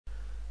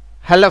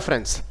Hello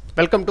friends,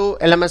 welcome to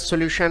LMS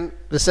Solution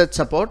Research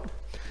Support.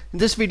 In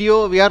this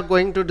video we are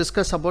going to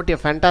discuss about a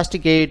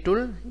fantastic AI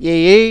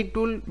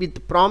tool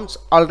with prompts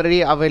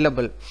already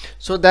available.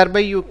 So thereby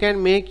you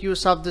can make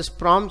use of these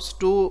prompts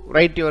to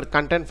write your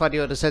content for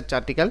your research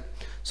article.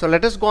 So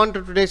let us go on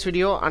to today's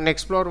video and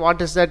explore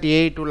what is that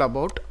AI tool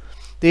about.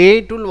 The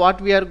AI tool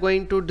what we are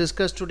going to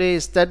discuss today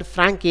is that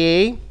Frank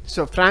AI.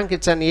 So Frank,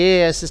 it's an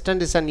AI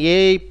assistant, it's an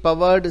AI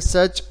powered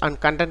search and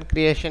content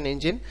creation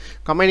engine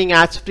combining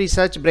ads-free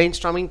search,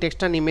 brainstorming,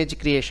 text and image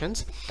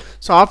creations.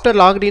 So after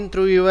logged in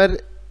through your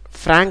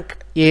Frank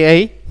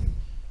AI,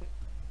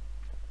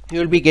 you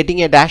will be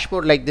getting a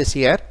dashboard like this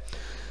here.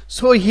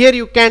 So here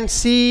you can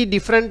see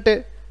different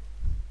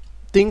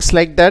things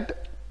like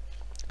that: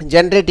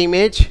 generate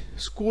image,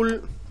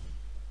 school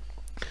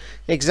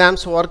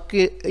exams, work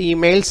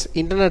emails,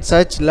 internet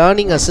search,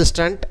 learning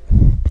assistant,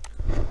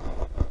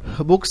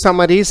 book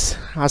summaries,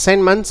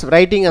 assignments,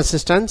 writing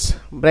assistants,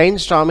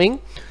 brainstorming,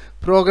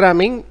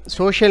 programming,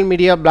 social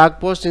media, blog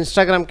post,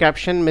 Instagram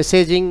caption,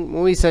 messaging,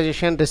 movie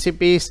suggestion,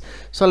 recipes.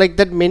 So like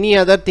that many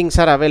other things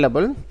are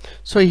available.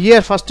 So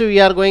here first we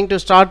are going to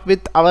start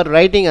with our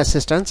writing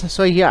assistants.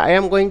 So here I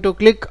am going to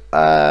click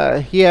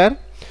here.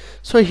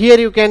 So here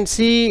you can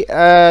see,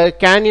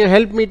 can you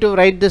help me to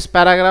write this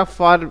paragraph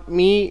for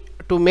me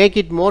to make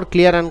it more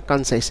clear and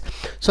concise.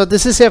 So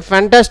this is a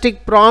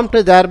fantastic prompt,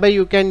 thereby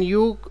you can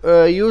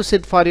use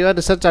it for your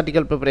research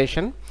article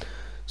preparation.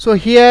 So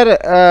here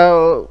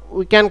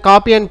we can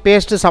copy and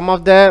paste some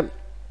of the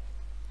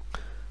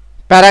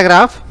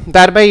paragraph,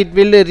 thereby it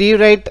will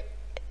rewrite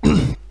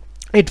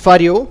it for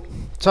you.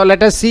 So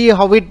let us see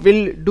how it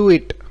will do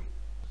it.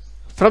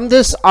 From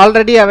this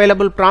already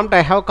available prompt,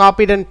 I have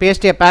copied and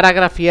pasted a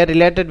paragraph here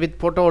related with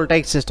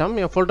photovoltaic system.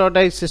 A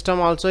photovoltaic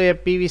system, also a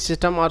PV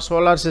system or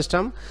solar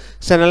system,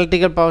 it's an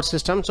analytical power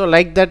system. So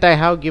like that I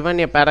have given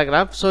a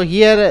paragraph. So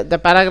here the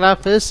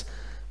paragraph is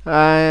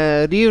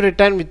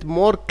rewritten with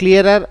more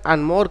clearer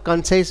and more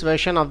concise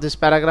version of this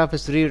paragraph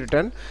is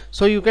rewritten.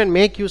 So you can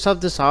make use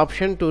of this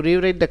option to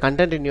rewrite the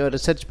content in your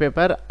research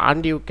paper,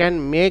 and you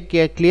can make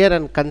a clear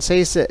and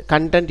concise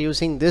content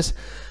using this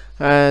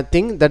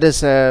thing, that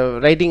is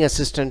writing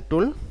assistant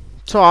tool.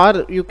 So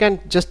or you can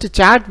just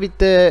chat with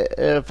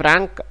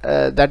Frank,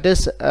 that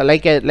is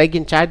like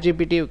in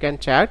ChatGPT you can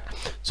chat.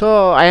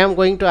 So I am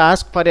going to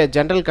ask for a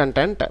general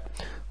content.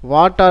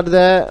 What are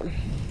the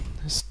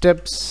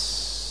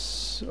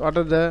steps, what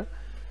are the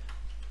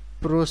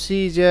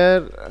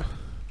procedure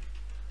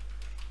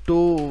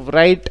to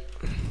write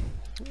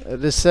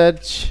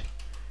research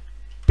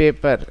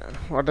paper?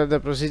 What are the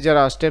procedure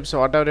or steps,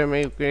 whatever you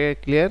make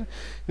clear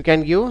you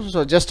can give.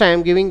 So just I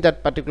am giving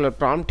that particular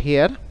prompt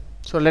here.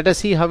 So let us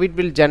see how it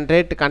will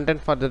generate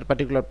content for that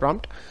particular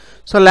prompt.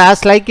 So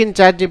like in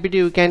ChatGPT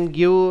you can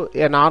give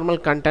a normal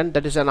content,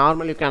 that is a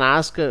normal, you can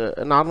ask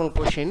a normal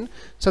question,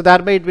 so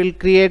thereby it will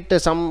create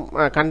some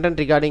content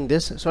regarding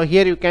this. So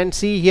here you can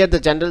see here the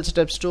general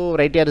steps to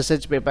write a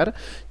research paper.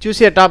 Choose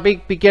a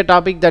topic, pick a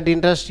topic that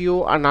interests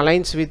you and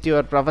aligns with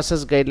your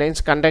professor's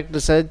guidelines, conduct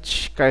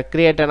research,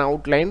 create an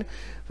outline,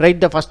 write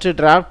the first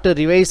draft,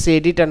 revise,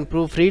 edit and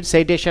proofread,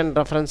 citation,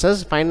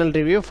 references, final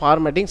review,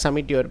 formatting,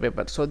 submit your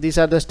paper. So these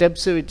are the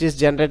steps which is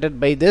generated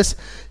by this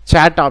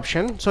chat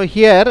option. So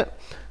here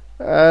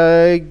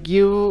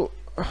give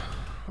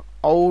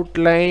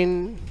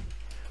outline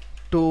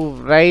to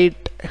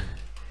write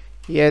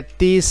a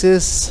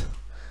thesis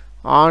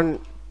on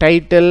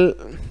title.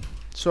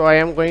 So I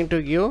am going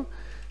to give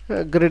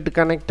grid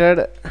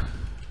connected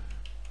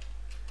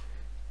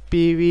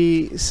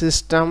PV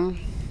system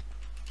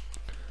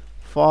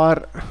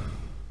for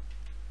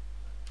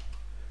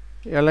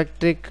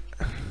electric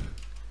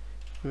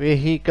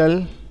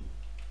vehicle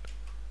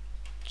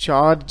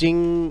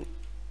charging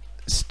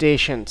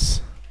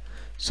stations.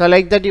 So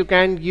like that you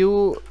can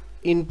give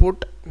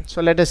input.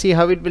 So let us see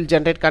how it will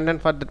generate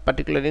content for that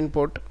particular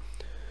input.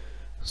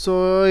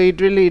 So it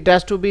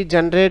has to be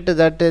generate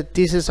that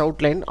thesis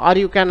outline, or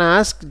you can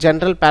ask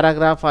general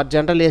paragraph or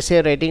general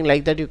essay writing,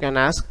 like that you can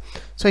ask.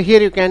 So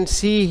here you can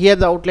see here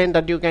the outline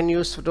that you can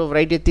use to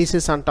write a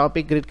thesis on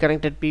topic grid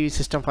connected PV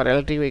system for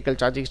electric vehicle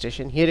charging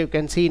station. Here you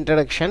can see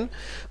introduction,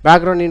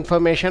 background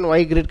information,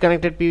 why grid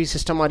connected PV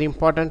system are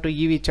important to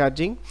EV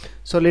charging.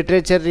 So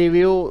literature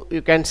review,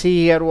 you can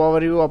see here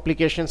overview,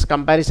 applications,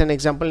 comparison,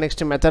 example.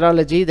 Next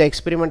methodology, the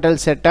experimental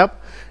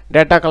setup,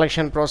 data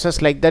collection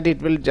process, like that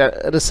it will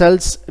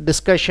results,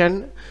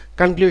 discussion,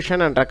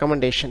 conclusion and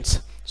recommendations.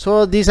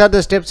 So these are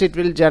the steps it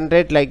will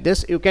generate like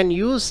this. You can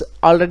use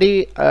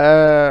already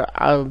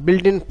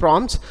built-in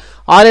prompts,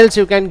 or else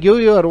you can give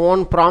your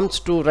own prompts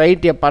to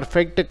write a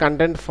perfect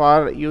content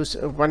for use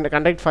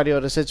content for your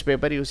research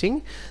paper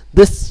using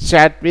this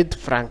chat with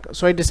Frank.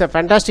 So it is a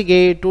fantastic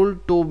AI tool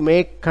to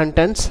make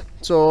contents.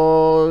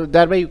 So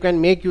thereby you can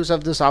make use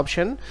of this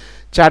option,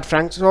 chat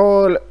Frank.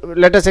 So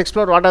let us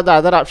explore what are the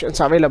other options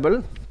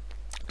available.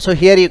 So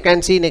here you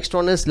can see next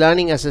one is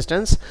learning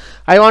assistance.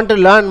 I want to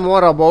learn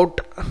more about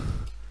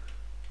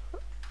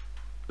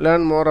I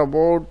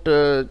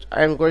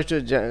am going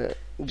to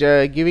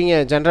giving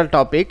a general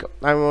topic.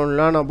 I want to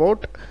learn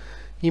about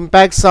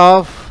impacts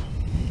of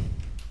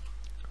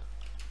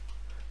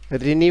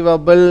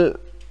renewable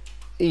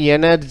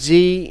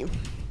energy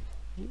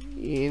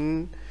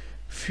in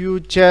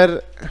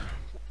future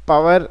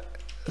power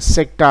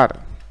sector.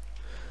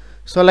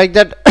 So like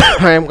that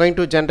I am going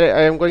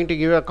to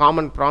give a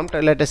common prompt.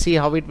 Let us see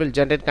how it will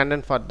generate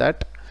content for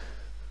that.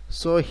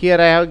 So here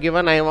I have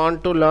given, I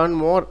want to learn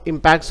more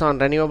impacts on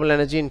renewable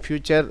energy in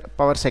future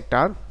power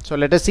sector. So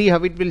let us see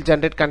how it will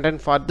generate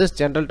content for this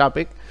general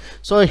topic.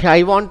 So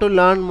I want to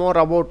learn more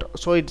about,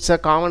 so it's a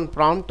common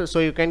prompt, so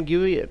you can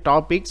give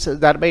topics,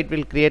 thereby it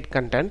will create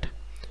content.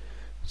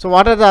 So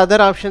what are the other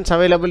options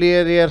available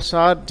here? Here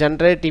are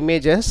generate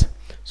images.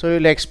 So you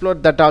will explore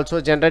that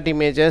also, generate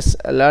images,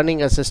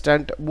 learning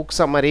assistant, book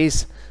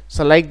summaries.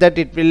 So like that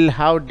it will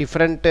have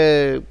different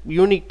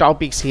unique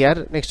topics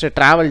here. Next,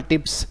 travel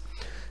tips,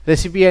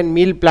 recipe and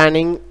meal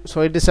planning.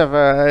 So it is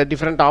a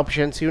different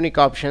options, unique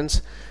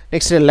options.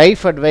 Next,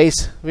 life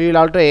advice. We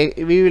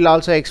will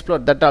also explore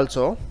that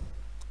also.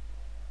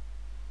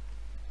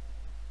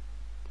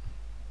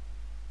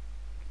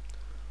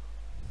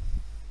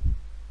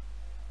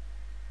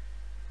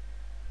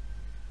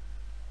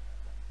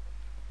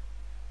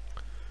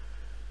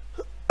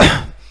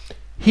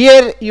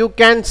 Here you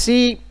can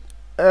see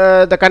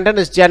the content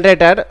is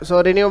generated.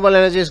 So renewable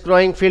energy is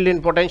growing field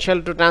in potential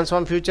to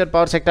transform future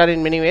power sector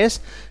in many ways.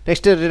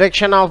 Next,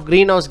 reduction of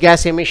greenhouse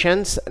gas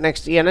emissions.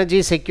 Next,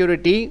 energy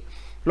security,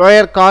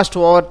 lower cost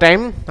over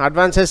time,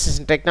 advances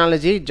in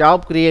technology,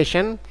 job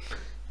creation,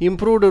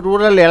 improved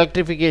rural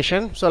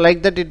electrification. So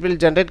like that it will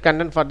generate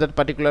content for that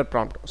particular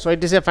prompt. So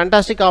it is a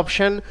fantastic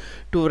option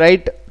to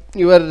write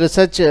your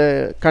research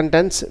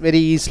contents very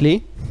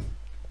easily.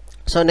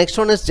 So next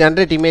one is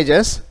generate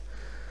images.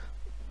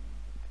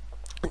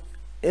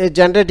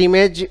 Generate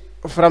image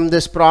from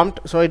this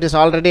prompt. So it is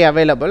already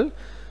available.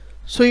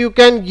 So you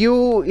can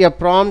give a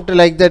prompt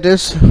like that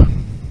is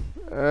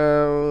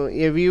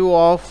a view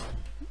of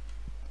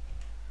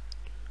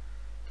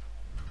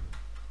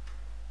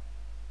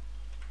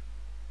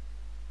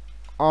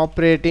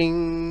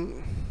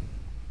operation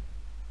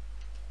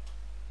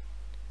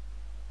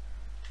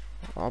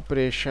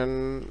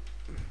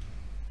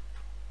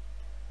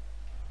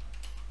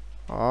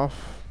of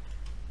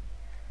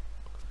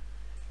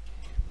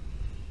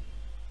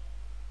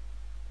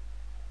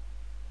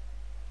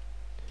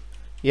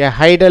a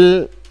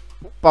hydel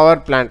power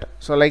plant.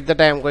 So like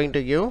that I am going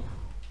to give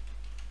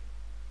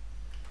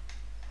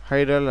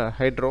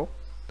hydro.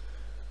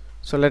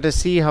 So let us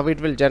see how it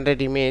will generate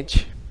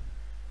image.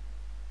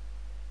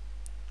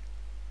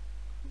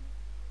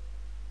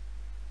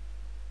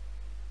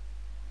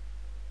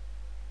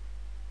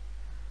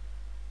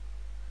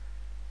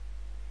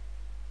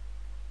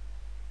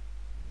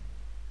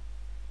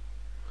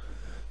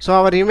 So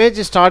our image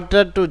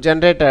started to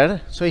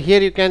generated. So here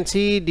you can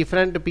see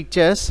different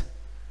pictures.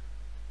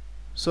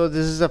 So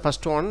this is the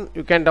first one,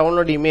 you can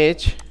download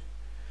image.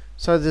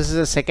 So this is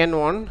the second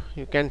one,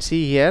 you can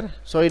see here.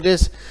 So it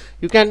is,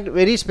 you can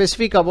very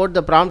specific about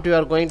the prompt you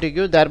are going to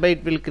give, thereby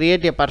it will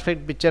create a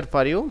perfect picture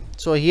for you.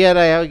 So here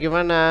I have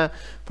given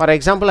for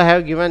example I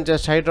have given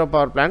just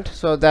hydropower plant.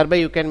 So thereby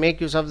you can make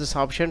use of this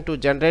option to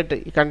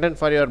generate content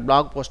for your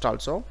blog post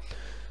also.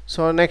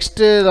 So next,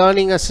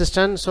 learning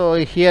assistant. So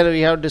here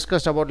we have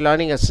discussed about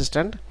learning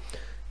assistant.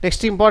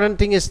 Next important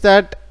thing is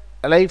that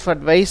life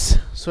advice.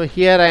 So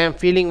here I am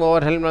feeling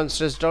overwhelmed and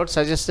stressed out,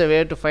 suggest a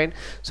way to find.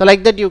 So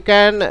like that you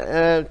can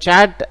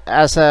chat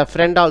as a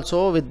friend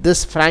also with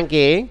this Frank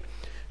AI.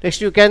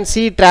 Next, you can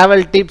see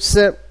travel tips.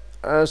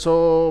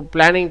 So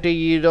planning to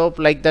Europe,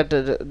 like that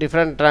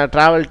different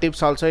travel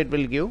tips also it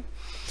will give.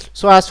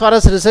 So as far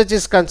as research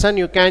is concerned,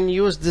 you can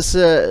use this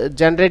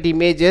generate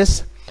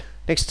images.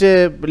 Next,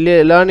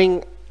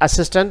 learning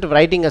assistant,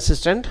 writing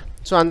assistant.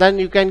 So and then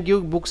you can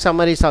give book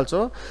summaries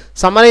also.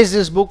 Summarize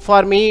this book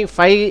for me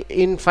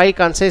in 5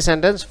 concise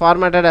sentences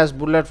formatted as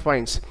bullet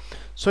points.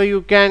 So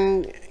you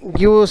can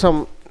give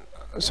some.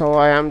 So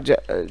I am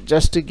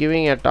just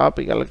giving a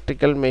topic,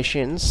 electrical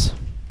machines.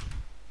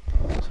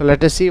 So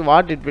let us see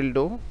what it will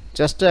do.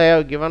 Just I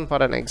have given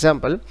for an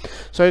example.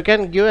 So you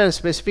can give a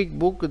specific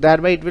book,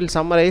 thereby it will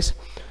summarize.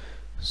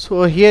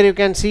 So here you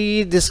can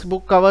see this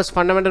book covers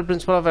fundamental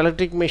principle of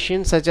electric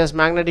machines such as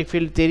magnetic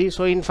field theory.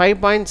 So in 5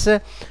 points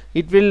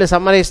it will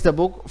summarize the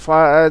book.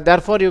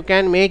 Therefore you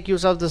can make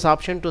use of this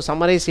option to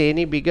summarize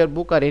any bigger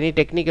book or any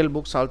technical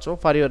books also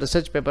for your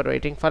research paper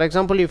writing. For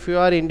example, if you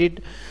are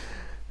indeed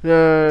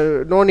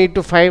no need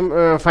to find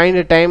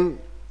a time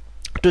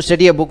to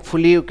study a book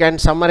fully, you can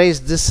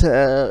summarize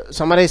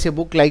a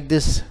book like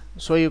this.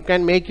 So you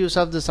can make use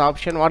of this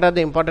option. What are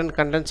the important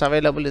contents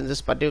available in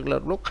this particular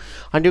book,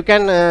 and you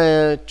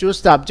can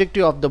choose the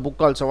objective of the book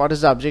also. What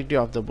is the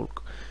objective of the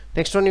book?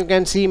 Next one, you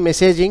can see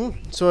messaging.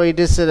 So it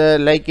is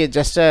like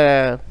just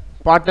a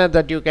partner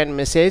that you can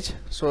message.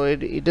 So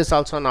it is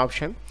also an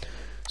option.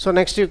 So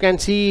next you can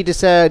see it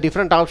is a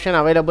different option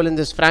available in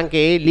this Frank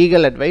AI,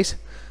 legal advice.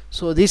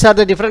 So these are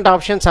the different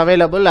options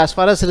available. As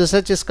far as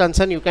research is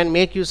concerned, you can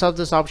make use of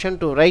this option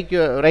to write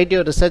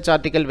your research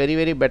article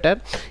very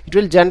better. It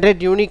will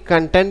generate unique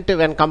content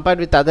when compared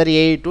with other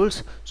AI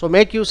tools. So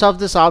make use of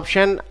this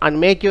option and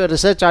make your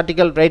research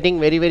article writing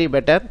very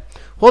better.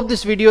 Hope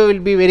this video will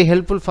be very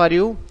helpful for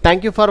you.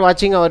 Thank you for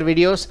watching our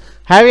videos.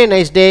 Have a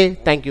nice day.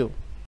 Thank you.